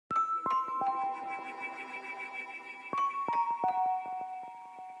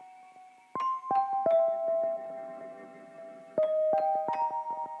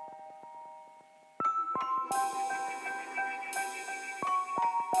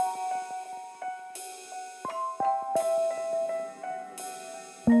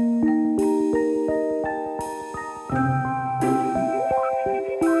My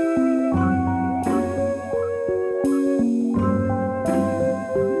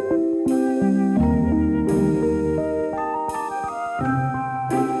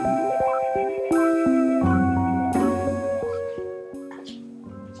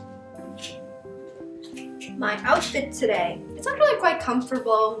outfit today, it's actually quite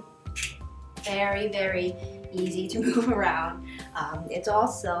comfortable, very easy to move around. It's all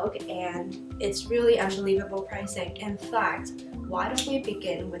silk and it's really unbelievable pricing. In fact, why don't we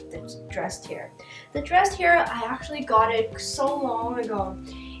begin with this dress here? The dress here, I actually got it so long ago.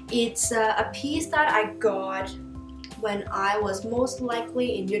 It's a piece that I got when I was most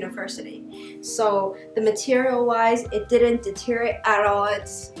likely in university. So the material wise, it didn't deteriorate at all.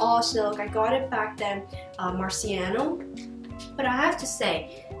 It's all silk. I got it back then, Marciano. But I have to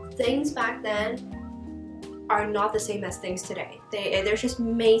say, things back then are not the same as things today. They're just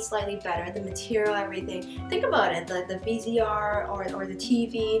made slightly better, the material, everything. Think about it, the VCR or the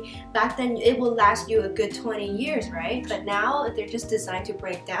TV, back then it will last you a good 20 years, right? But now they're just designed to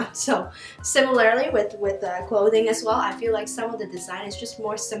break down. So similarly with clothing as well, I feel like some of the design is just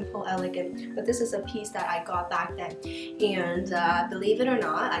more simple, elegant. But this is a piece that I got back then. And believe it or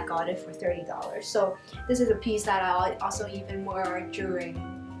not, I got it for $30. So this is a piece that I also even wear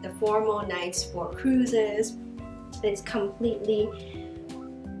during the formal nights for cruises. It's completely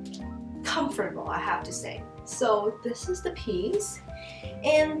comfortable, I have to say. So this is the piece,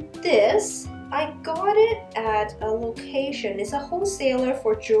 and this, I got it at a location. It's a wholesaler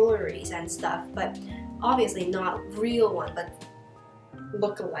for jewelries and stuff, but obviously not real one, but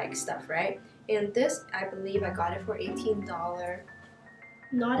look-alike stuff, right? And this, I believe I got it for $18.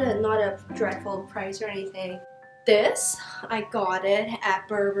 Not a dreadful price or anything. This, I got it at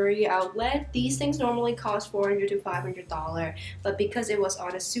Burberry outlet. These things normally cost $400 to $500, but because it was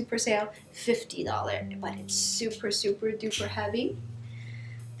on a super sale, $50. But it's super duper heavy.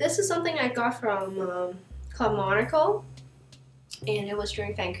 This is something I got from Club Monaco, and it was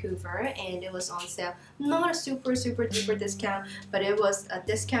during Vancouver, and it was on sale. Not a super duper discount, but it was a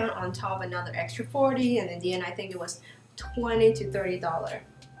discount on top of another extra $40, and in the end I think it was $20 to $30.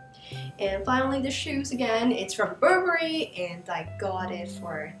 And finally, the shoes again, it's from Burberry, and I got it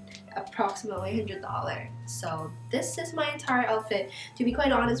for approximately $100. So this is my entire outfit. To be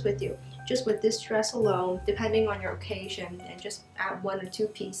quite honest with you, just with this dress alone, depending on your occasion, and just add 1 or 2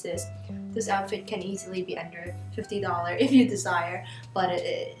 pieces, this outfit can easily be under $50 if you desire, but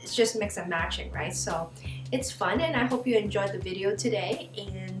it's just mix and matching, right? So it's fun, and I hope you enjoyed the video today,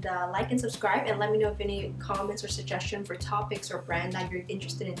 and like and subscribe, and let me know if any comments or suggestions for topics or brand that you're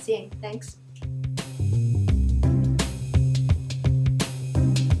interested in seeing. Thanks.